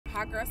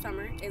Hot Girl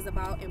Summer is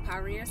about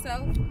empowering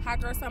yourself. Hot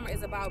Girl Summer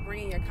is about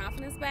bringing your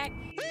confidence back.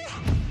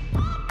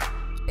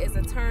 It's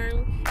a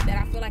term that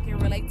I feel like can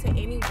relate to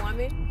any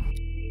woman.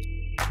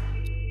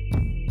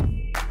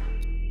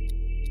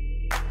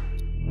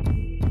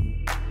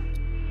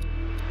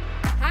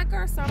 Hot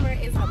Girl Summer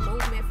is a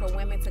movement for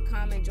women to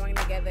come and join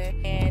together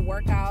and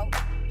work out.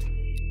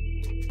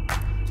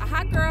 A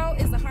hot girl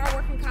is a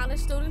hardworking college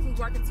student who's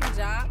working 2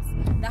 jobs.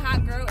 The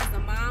hot girl is the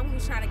mom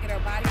who's trying to get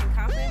her body and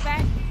confidence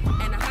back.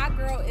 And the hot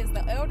girl is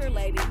the elder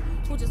lady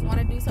who just want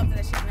to do something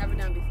that she's never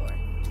done before.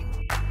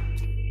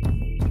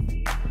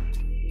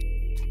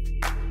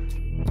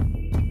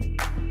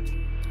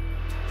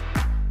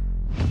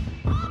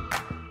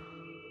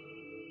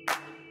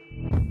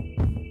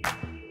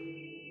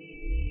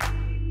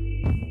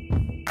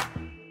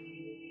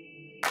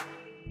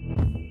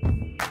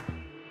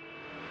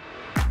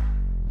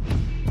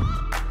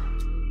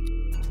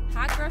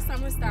 Hot Girl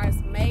Summer starts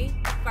May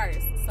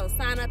 1st, so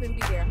sign up and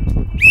be there.